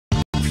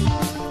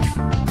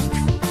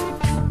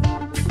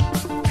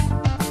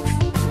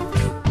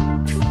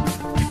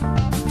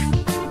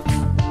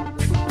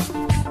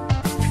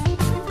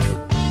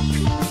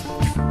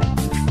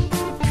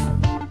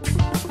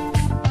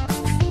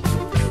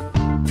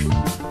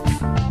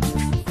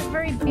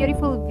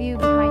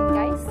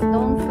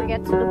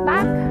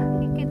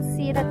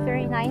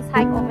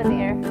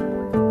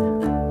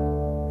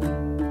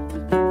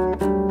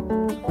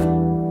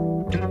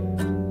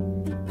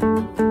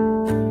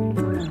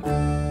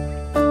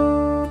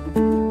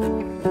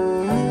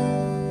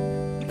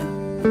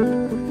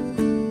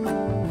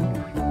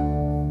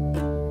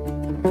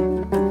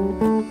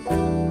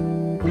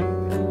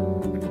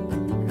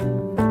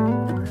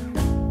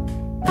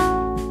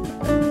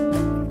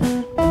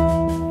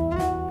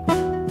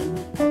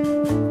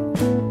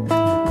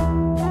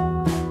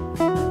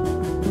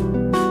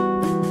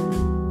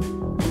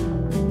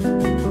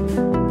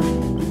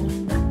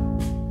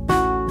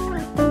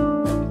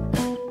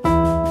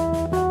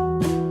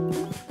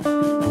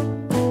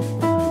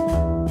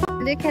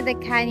Look at the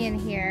canyon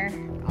here.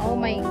 Oh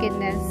my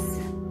goodness.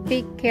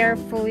 Be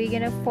careful, you're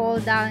gonna fall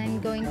down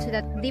and go into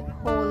that deep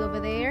hole over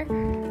there.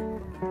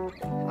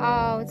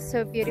 Oh, it's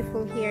so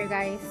beautiful here,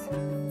 guys.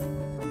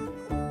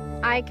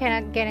 I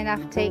cannot get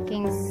enough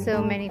taking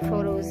so many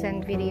photos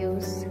and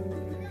videos.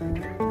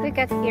 Look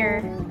at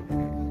here.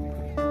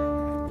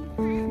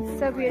 It's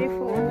so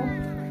beautiful.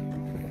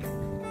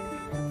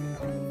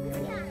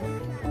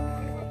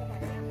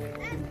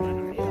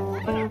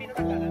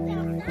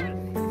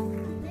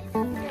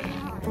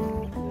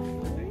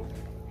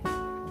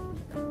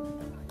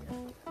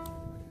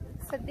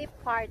 It's a deep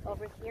part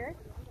over here.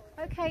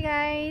 Okay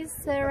guys,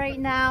 so right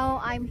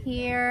now I'm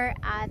here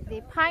at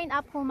the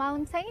Pineapple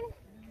Mountain.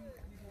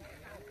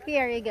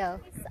 Here you go.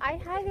 So I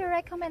highly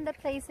recommend the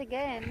place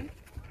again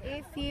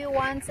if you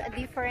want a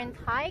different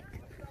hike.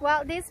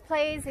 Well, this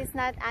place is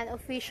not an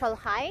official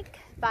hike,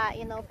 but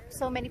you know,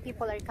 so many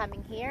people are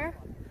coming here.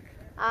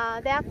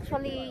 They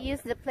actually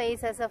use the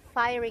place as a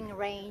firing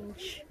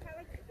range.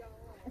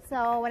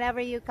 So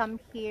whenever you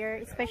come here,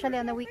 especially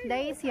on the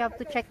weekdays, you have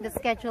to check the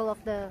schedule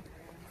of the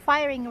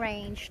firing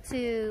range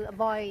to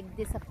avoid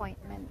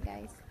disappointment,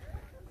 guys.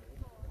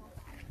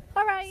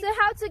 Alright, so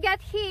how to get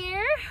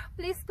here?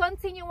 Please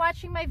continue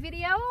watching my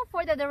video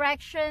for the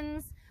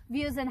directions,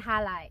 views, and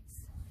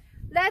highlights.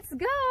 Let's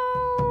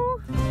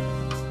go!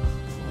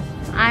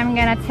 I'm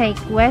gonna take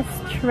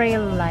West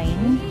Trail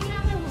Line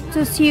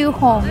to Siu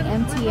Hong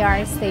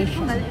MTR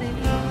station.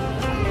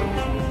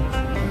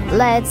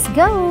 Let's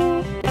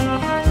go!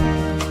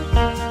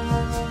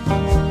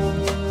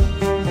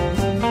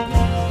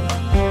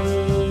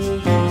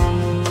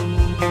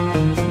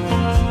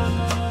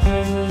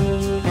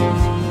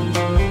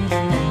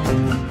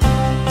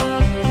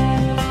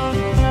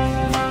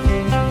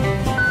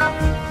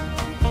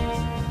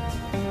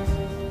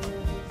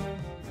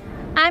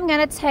 I'm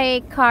gonna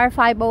take car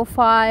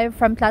 505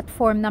 from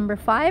platform number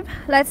 5.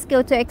 Let's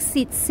go to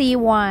exit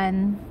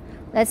C1.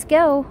 Let's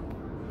go.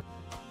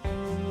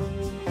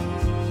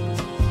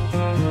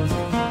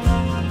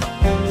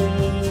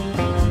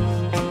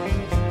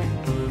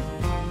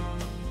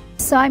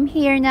 So I'm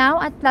here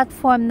now at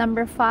platform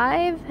number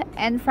 5,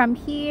 and from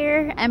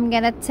here I'm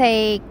gonna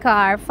take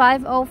car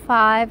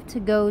 505 to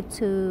go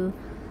to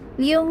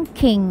Leung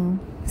King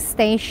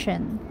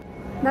station.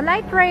 The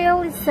light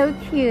rail is so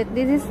cute.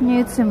 This is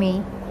new to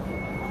me.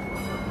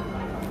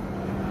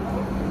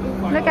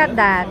 Look at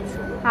that.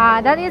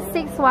 That is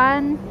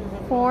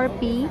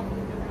 614P.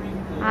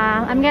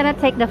 I'm gonna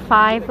take the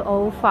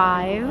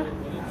 505.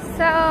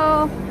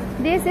 So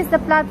this is the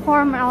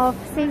platform of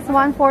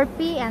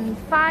 614P and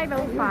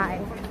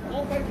 505.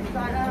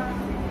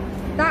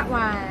 That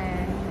one.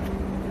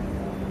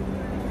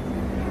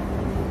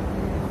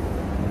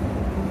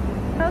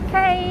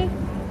 Okay.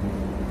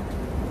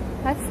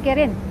 Let's get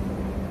in.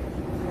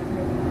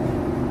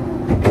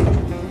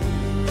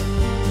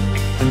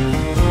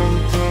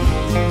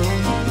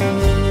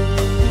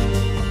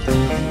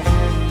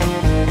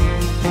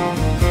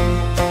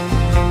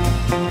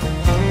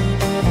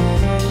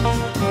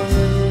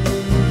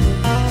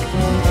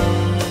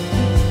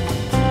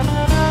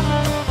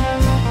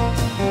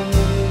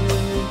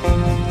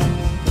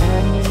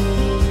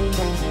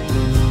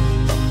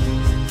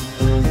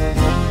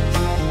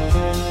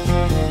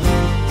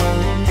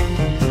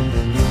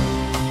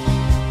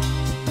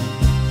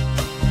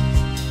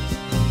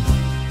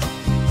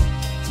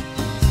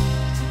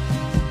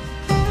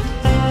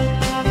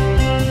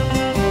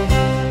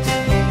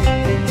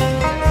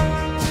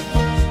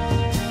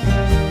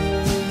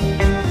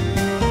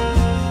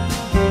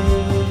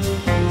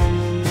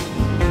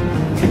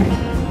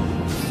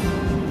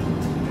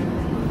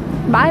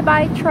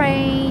 Bye-bye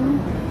train.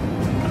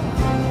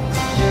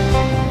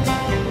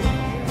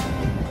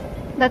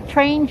 The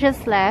train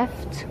just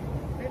left.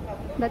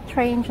 The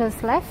train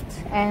just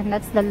left, and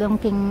that's the Leung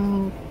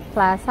King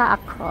Plaza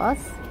across.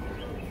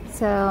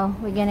 So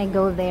we're gonna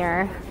go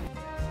there.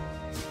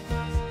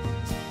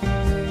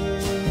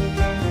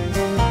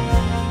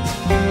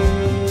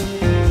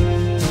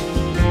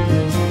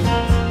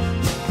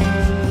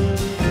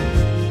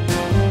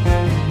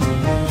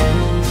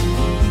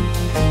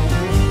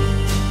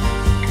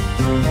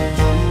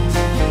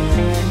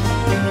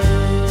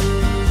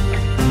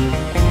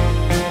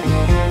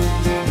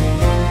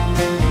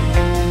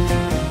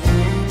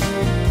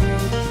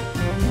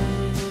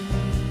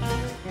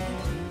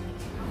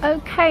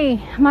 Okay,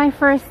 my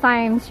first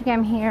time to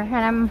come here, and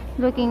I'm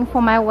looking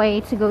for my way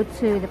to go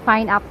to the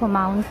Pineapple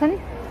Mountain.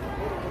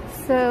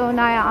 So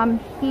now I'm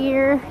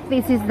here.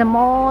 This is the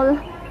mall.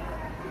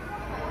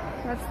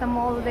 That's the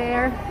mall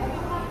there.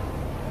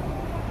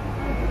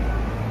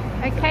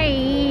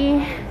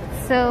 Okay,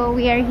 so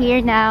we are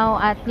here now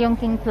at Leung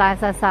King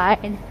Plaza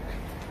side,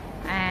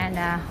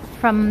 and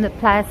from the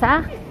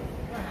plaza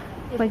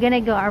we're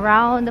gonna go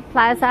around the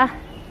plaza.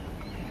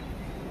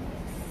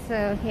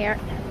 So here,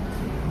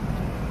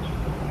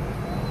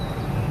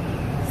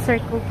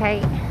 Circle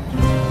K.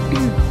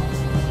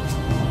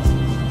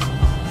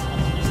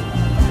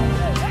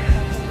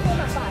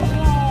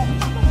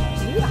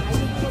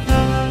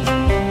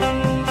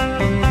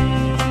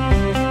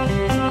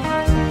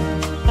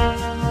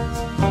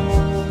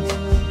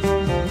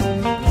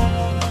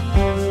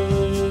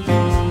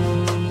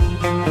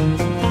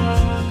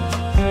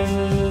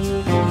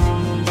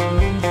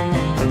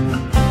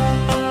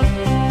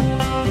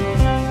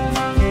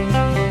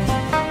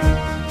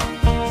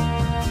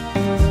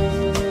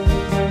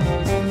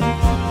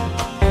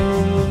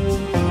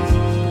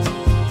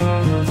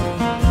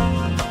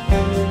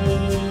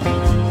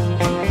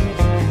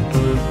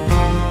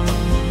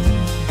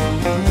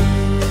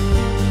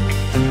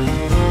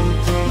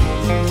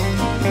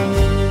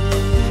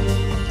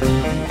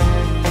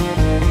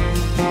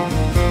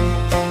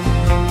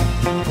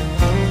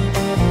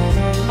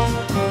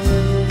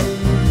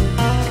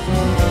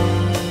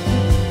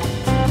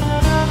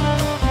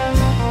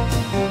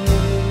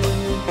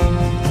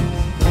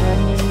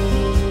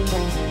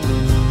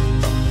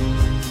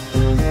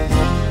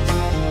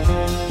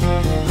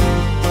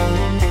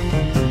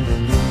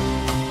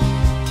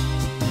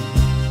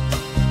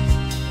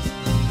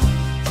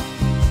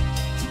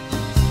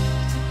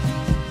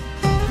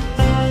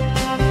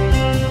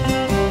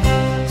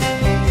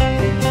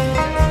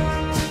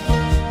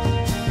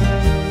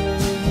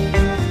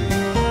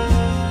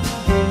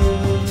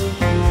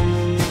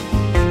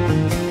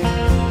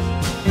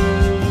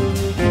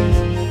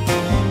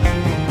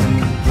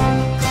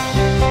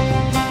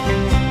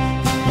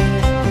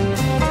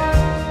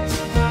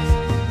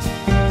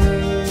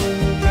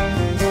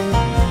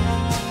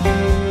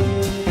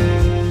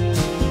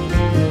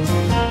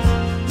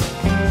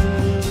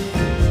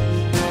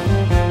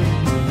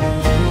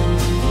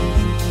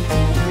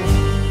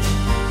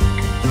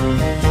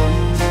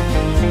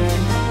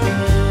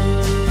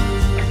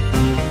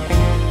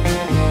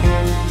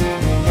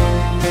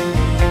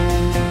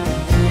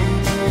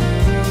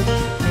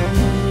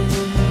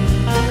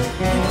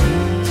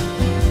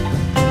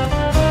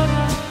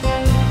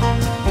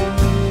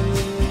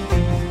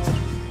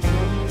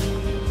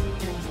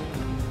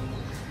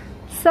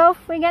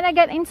 gonna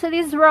get into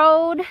this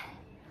road,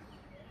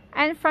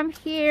 and from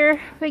here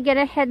we're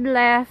gonna head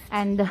left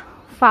and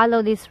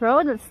follow this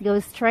road. Let's go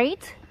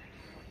straight.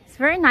 It's a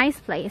very nice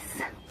place.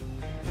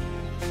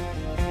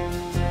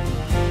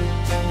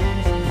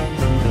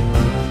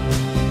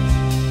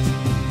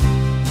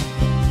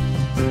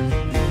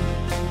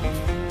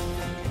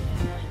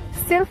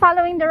 Still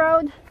following the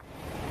road.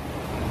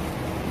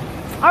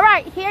 All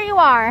right, here you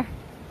are.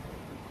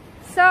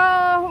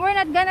 So we're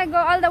not gonna go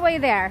all the way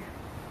there.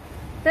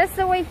 That's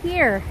the way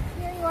here.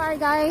 Here you are,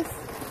 guys.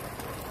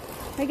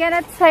 We're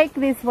gonna take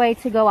this way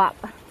to go up.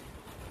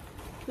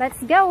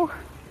 Let's go.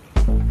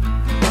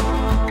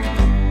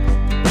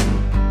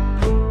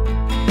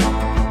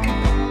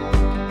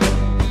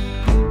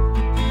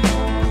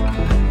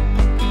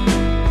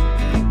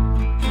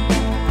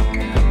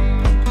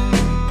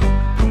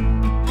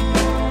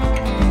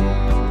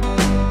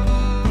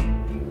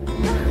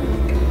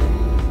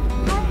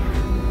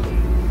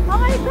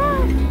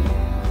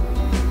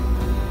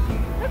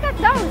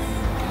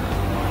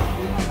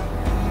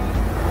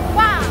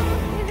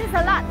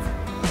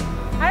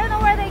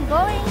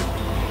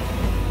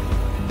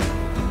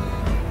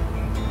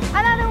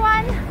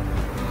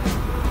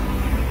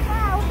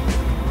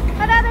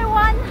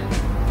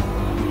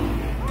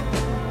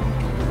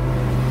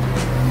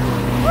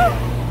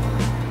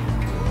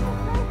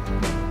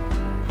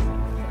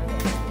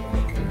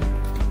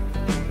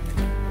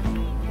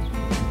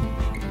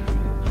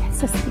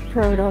 It's a steep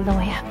road all the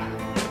way up.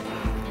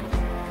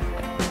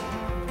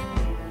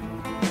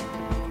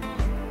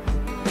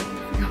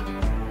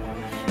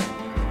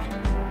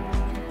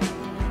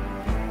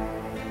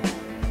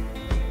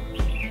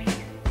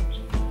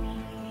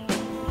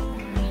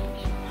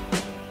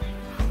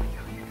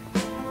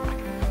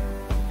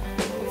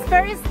 It's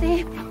very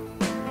steep.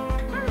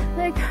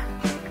 Like,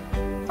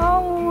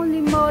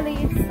 holy moly,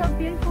 it's so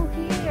beautiful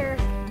here.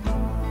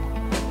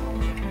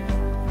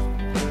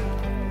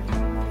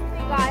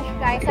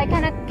 Guys, I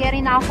cannot get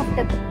enough of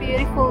the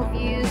beautiful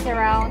views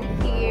around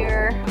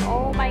here.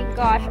 Oh my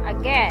gosh,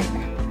 again.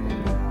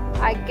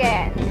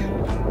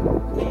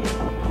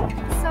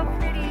 So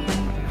pretty.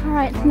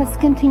 Alright, let's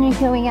continue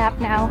going up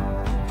now.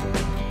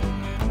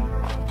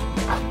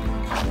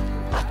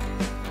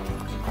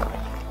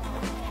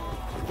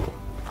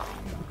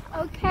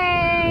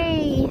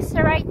 Okay,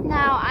 so right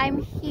now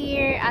I'm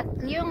here at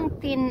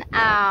Leung Tin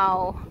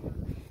Ao.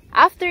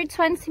 After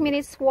 20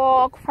 minutes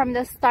walk from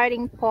the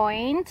starting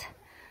point,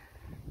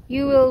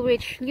 you will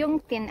reach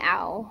Leung Tin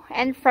Ao,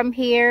 and from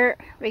here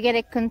we're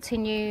gonna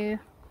continue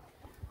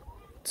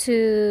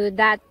to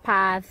that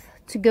path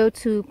to go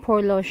to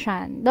LO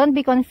SHAN. Don't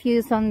be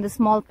confused on the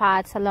small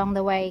paths along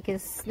the way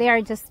because they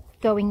are just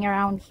going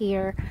around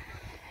here.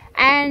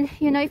 And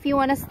you know, if you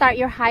want to start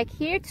your hike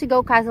here to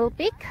go Castle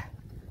Peak,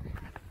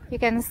 you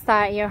can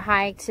start your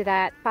hike to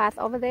that path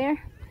over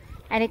there,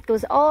 and it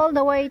goes all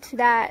the way to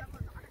that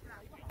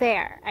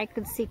there. I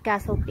could see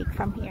Castle Peak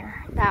from here,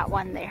 that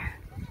one there.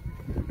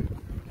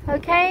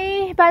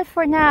 Okay, but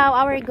for now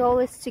our goal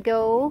is to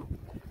go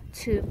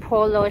to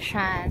LO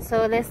SHAN,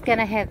 so let's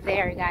gonna head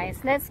there,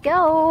 guys. Let's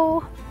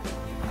go.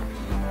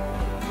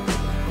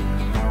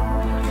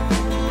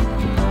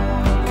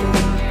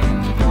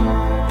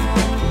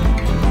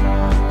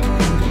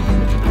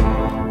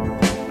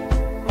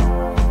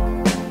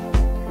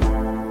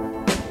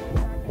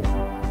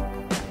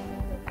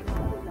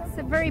 It's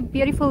a very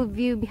beautiful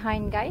view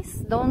behind,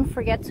 guys. Don't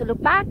forget to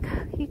look back.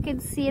 You can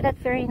see that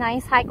very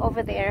nice hike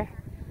over there.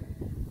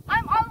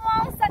 I'm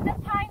almost at the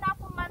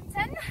Pineapple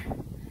Mountain,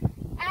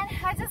 and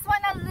I just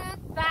want to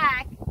look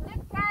back.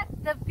 Look at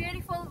the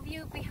beautiful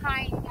view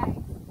behind,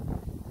 guys.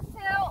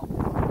 So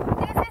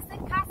this is the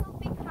Castle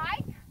Peak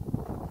hike,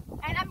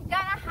 and I'm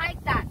gonna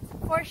hike that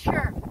for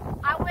sure.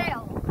 I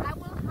will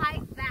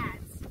hike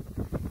that.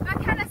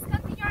 Okay, let's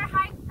continue our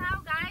hike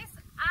now, guys.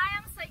 I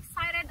am so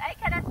excited. I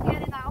cannot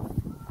get enough.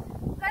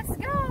 Let's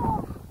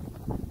go.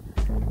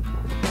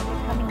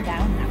 Coming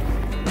down now.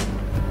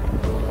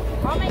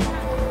 Oh my god.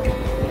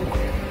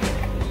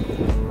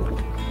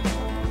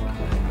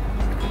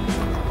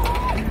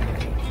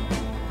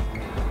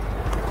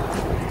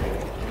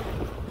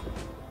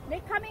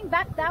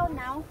 Back down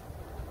now.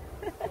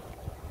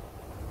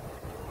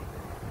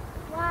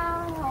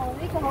 Wow,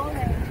 this is hole.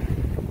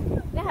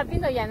 你係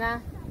邊度人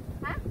啊？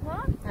嚇我？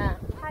啊，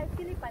係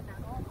菲律賓啊。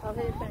哦，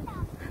菲律賓。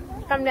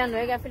咁靚女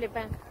嘅菲律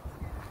賓。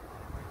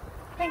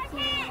Thank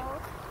you.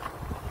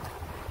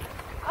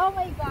 Oh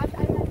my gosh,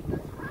 I love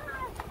this car.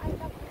 I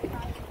love this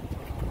car.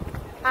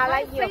 I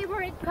like your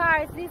favorite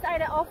cars. These are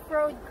the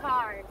off-road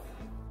cars.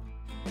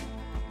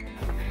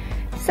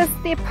 It's a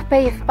steep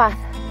paved path.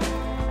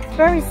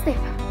 Very steep.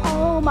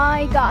 Oh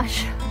my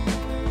gosh,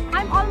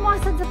 I'm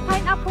almost at the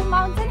Pineapple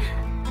Mountain.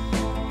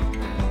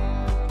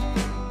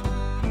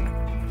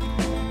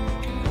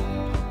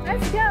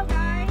 Let's go,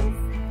 guys.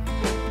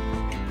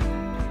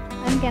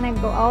 I'm gonna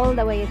go all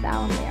the way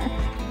down there.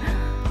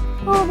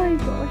 Oh my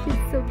gosh,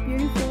 it's so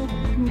beautiful.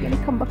 I'm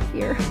gonna come back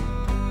here.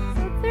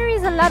 So there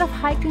is a lot of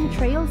hiking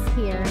trails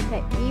here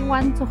that we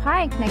want to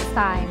hike next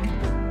time.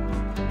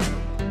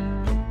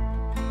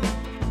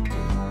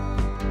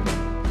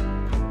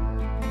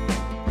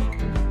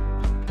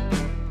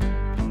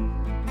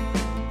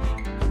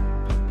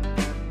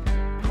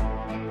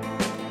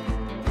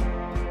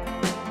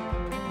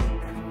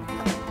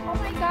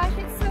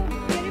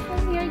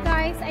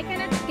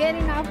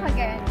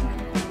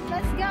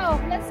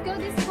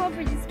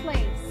 for this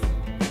place.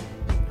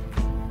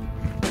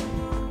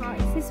 Oh,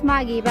 this is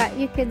Maggie, but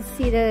you can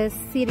see the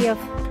city of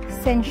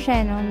LO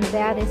SHAN on the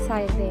other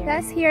side there.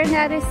 That's here on the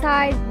other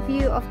side,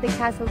 view of the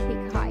Castle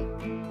Peak High.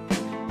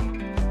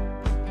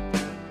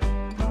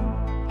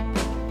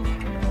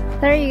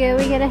 There you go,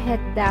 we're gonna head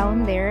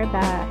down there,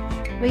 but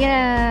we're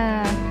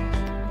gonna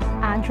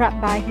drop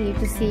by here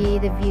to see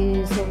the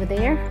views over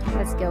there.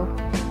 Let's go.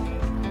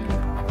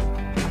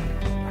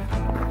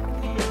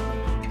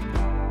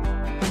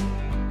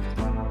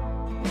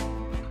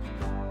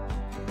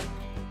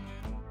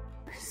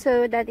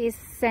 So that is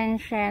LO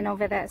SHAN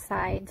over that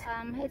side.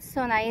 It's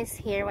so nice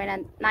here when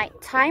at night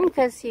time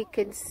because you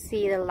could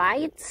see the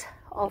lights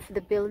of the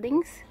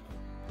buildings.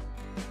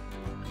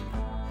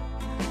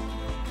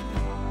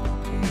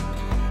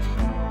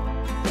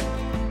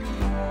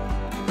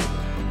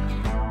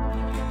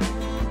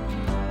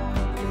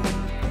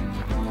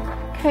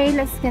 Okay,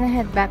 let's gonna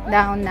head back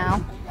down now.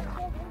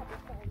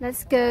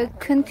 Let's go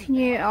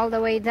continue all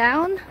the way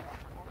down.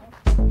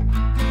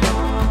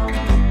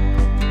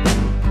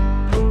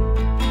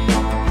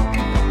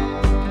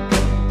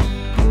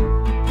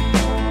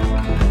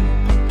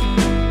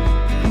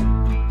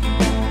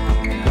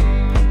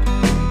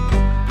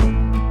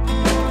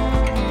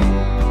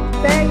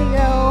 There you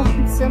go,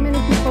 so many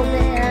people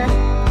there.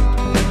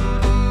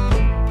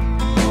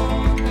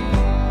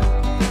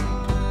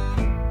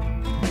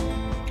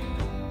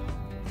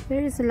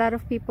 There's a lot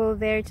of people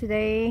there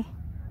today.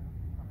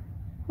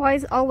 Why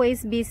is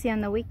always busy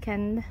on the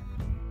weekend?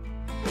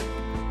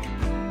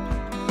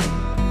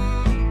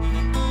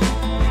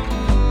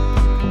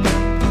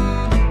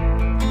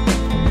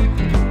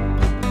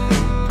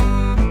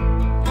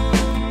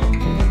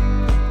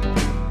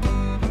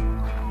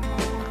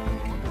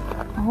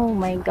 Oh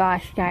my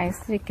gosh,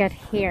 guys, look at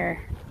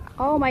here.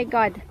 Oh my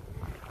god.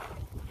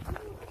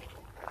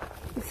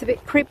 It's a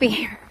bit creepy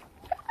here.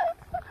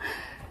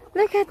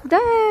 Look at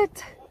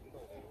that.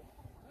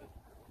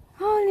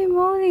 Holy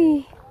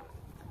moly.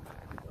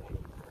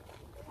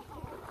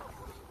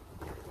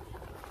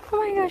 Oh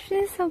my gosh,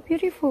 this is so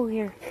beautiful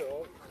here.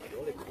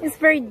 It's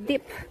very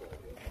deep.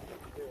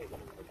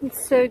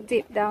 It's so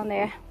deep down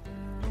there.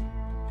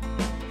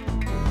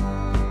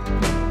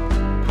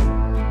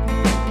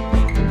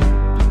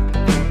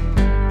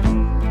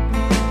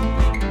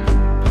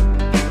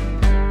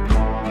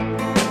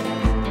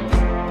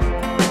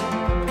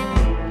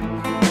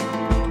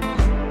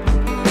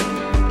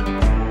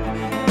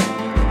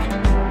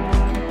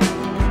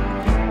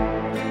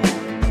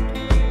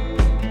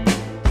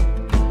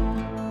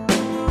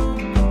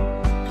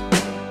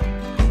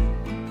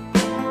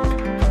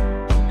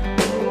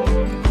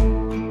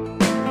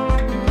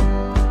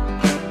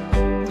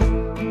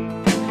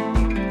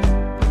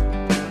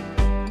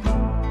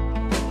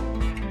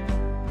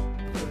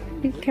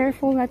 Be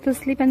careful not to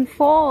slip and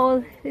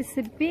fall. There's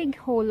a big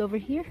hole over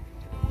here.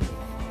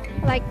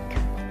 Like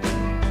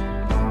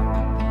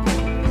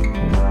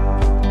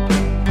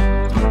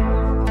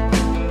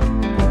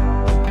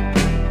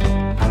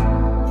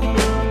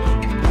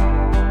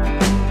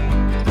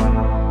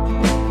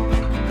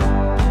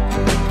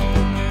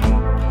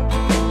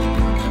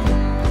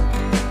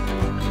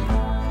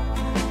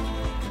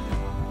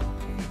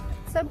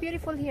so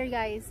beautiful here,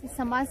 guys. It's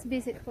a must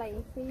visit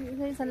place.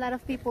 There's a lot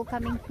of people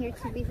coming here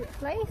to visit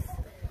place.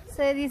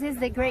 So this is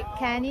the Great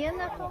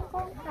Canyon of Hong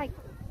Kong. Like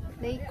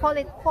they call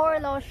it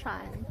LO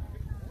SHAN.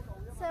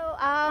 So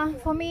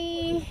for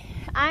me,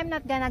 I'm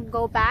not gonna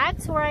go back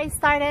to where I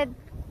started.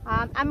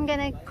 I'm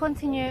gonna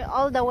continue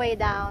all the way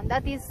down.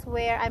 That is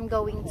where I'm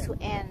going to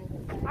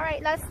end.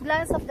 Alright, last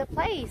glance of the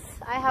place.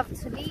 I have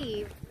to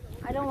leave.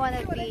 I don't want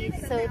to be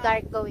so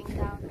dark going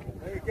down.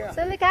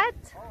 So look at,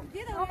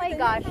 oh my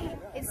gosh,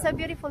 it's so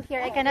beautiful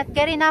here. I cannot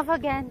get enough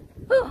again.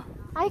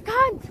 I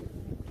can't.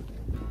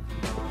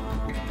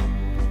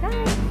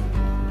 Guys.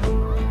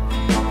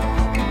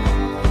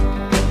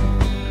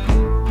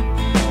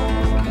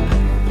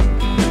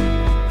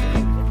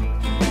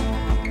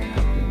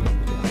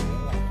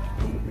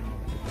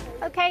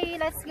 Okay,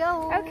 let's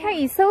go.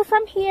 Okay, so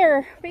from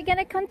here, we're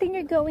gonna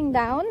continue going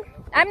down.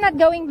 I'm not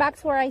going back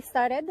to where I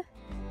started.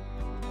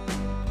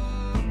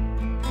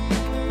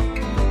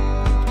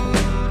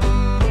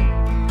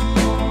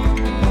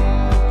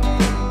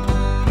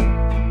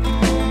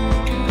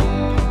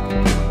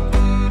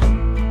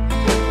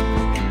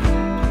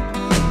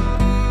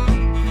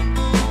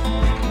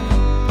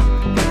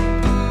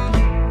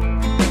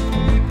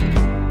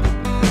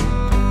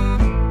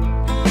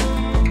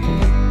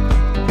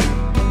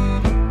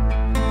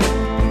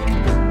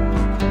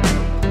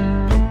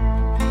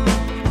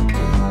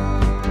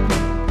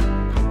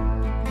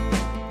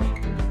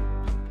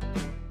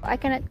 I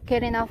cannot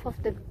get enough of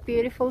the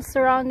beautiful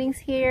surroundings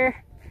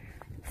here.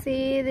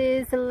 See,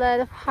 there's a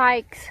lot of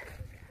hikes.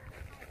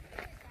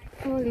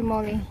 Holy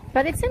moly.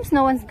 But it seems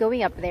no one's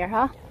going up there,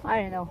 huh? I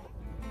don't know.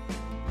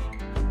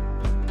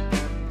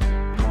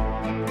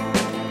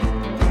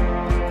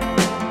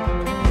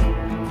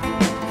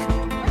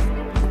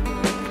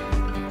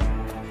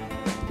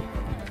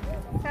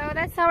 So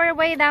that's our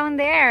way down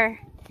there.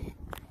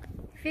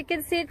 If you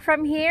can see it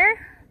from here.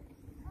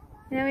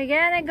 Then we're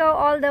gonna go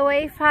all the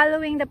way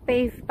following the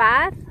paved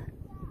path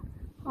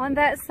on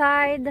that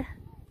side,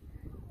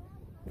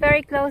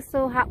 very close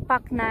to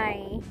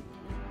Hakpaknai.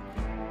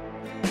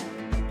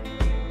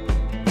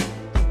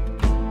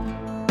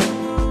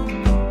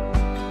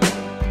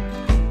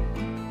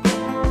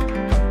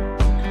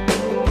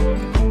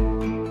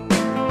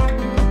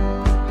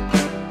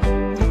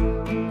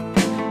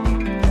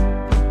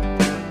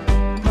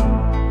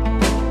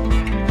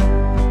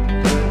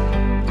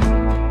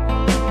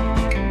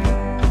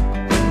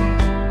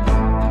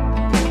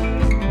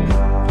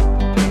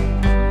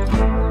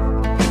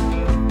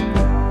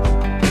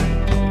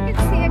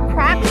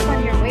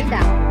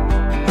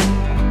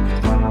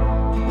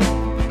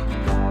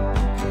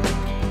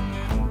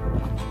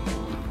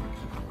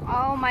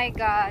 Oh my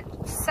god,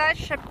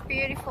 such a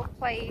beautiful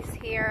place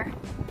here.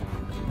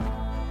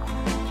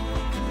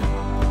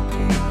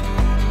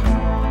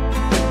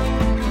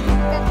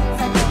 That is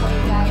such a way,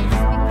 guys.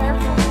 Be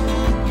careful.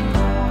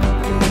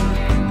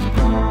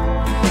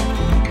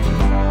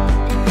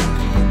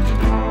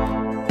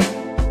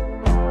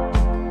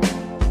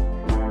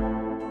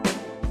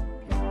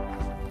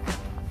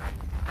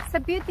 It's a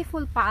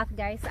beautiful path,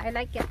 guys. I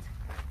like it.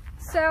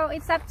 So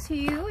it's up to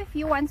you if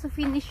you want to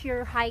finish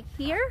your hike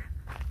here,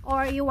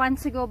 or you want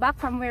to go back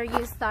from where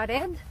you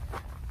started.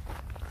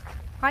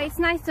 It's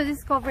nice to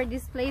discover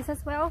this place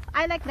as well.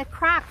 I like the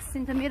cracks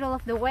in the middle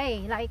of the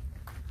way, like,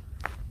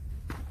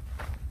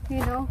 you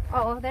know.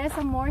 Oh, there's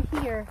some more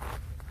here.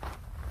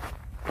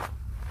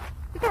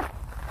 Look at,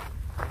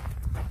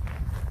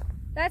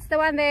 that's the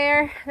one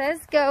there.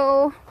 Let's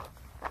go.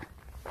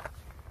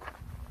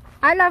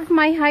 I love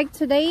my hike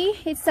today.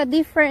 It's a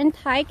different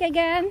hike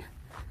again,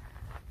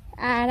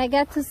 and I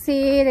got to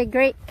see the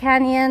Great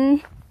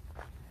Canyon.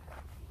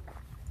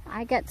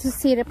 I get to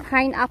see the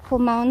Pineapple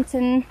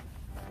Mountain.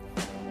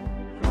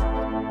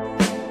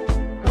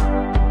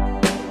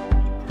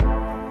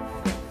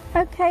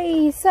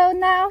 Okay, so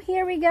now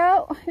here we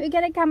go. We're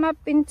gonna come up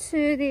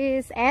into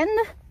this end,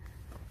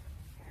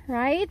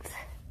 right?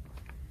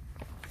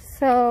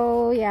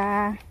 So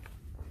yeah,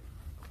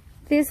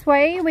 this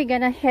way we're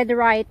gonna head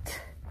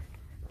right.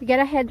 We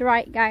gotta head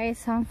right,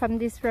 guys, from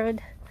this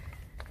road.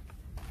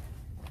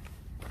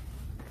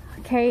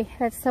 Okay,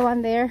 that's the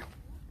one there.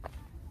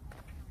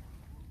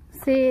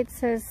 See, it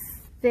says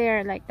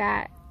there like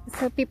that.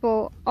 So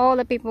people, all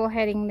the people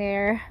heading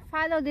there.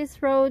 Follow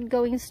this road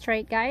going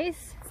straight,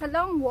 guys. It's a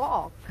long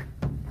walk.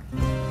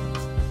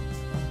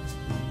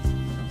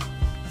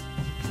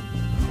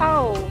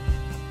 Oh,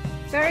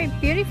 very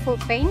beautiful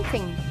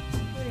painting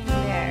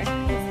there.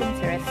 It's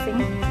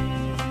interesting.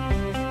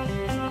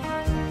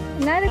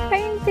 Another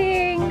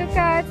painting. Look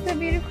at, it's so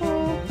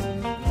beautiful.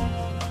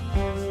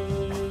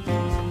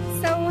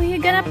 You're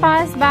gonna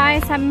pass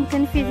by some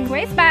confusing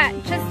ways, but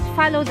just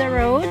follow the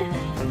road.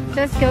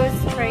 Just go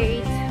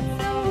straight.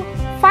 So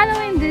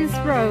following this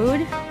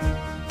road,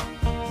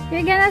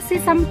 you're gonna see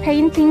some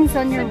paintings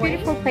on your way.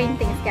 Beautiful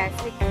paintings, guys.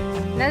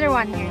 Another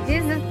one here.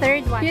 This is the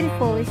third one.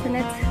 Beautiful, isn't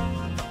it?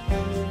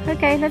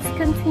 Okay, let's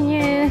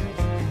continue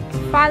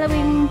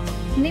following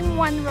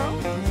Nimwan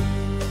Road.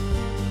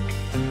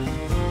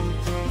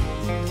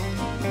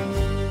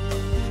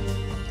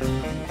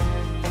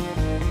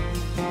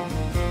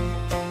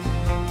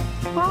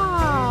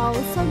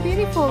 So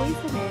beautiful,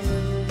 isn't it?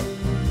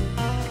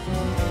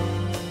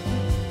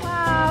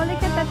 Wow,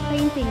 look at that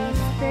painting. It's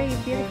very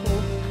beautiful.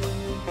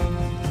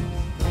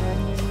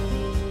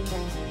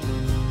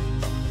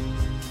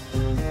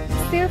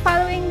 Still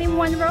following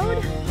Nimwan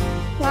Road?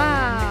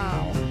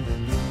 Wow.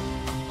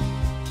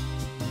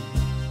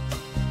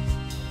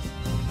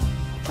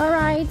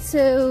 Alright,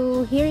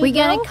 so here we're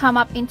gonna come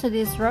up into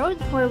this road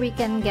where we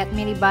can get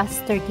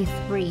minibus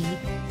 33.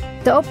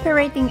 The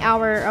operating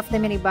hour of the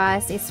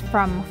minibus is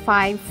from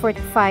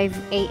 5:45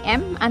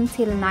 a.m.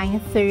 until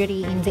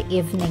 9:30 in the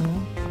evening.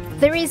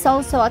 There is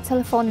also a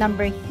telephone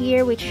number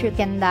here which you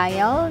can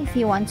dial if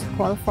you want to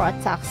call for a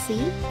taxi.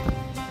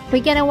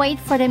 We're gonna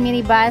wait for the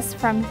minibus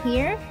from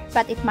here,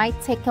 but it might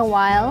take a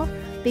while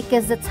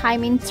because the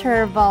time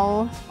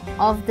interval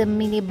of the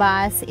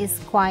minibus is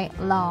quite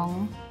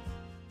long.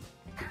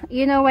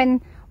 You know, when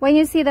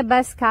you see the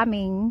bus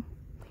coming,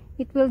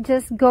 it will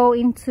just go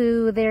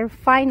into their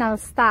final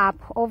stop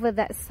over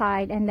that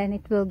side, and then it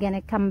will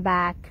gonna come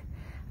back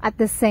at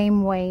the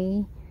same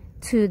way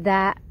to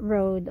that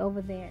road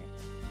over there.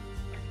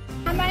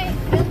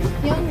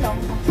 Yun long.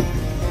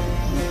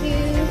 Thank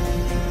you.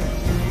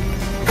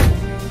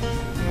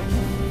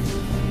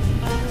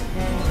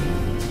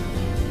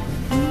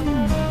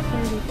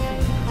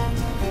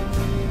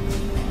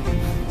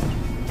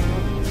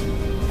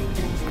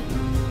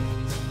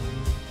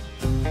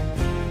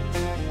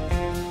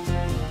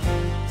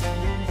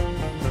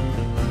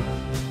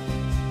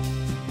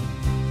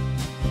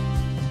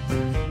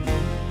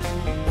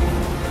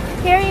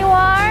 Here you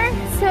are.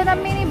 So the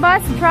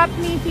minibus dropped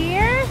me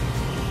here.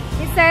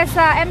 It says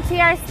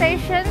MTR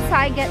station, so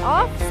I get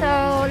off.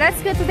 So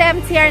let's go to the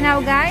MTR now,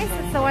 guys.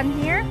 It's the one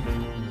here.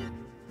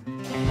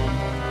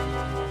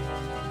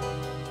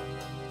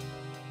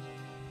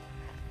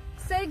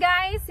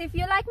 So if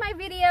you like my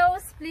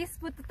videos, please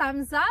put a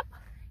thumbs up,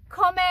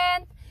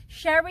 comment,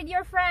 share with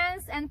your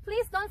friends, and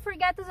please don't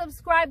forget to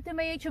subscribe to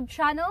my YouTube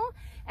channel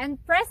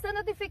and press the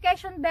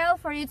notification bell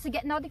for you to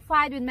get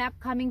notified with my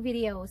upcoming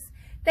videos.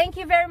 Thank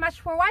you very much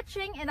for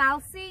watching, and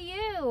I'll see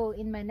you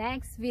in my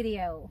next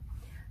video.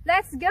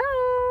 Let's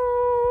go!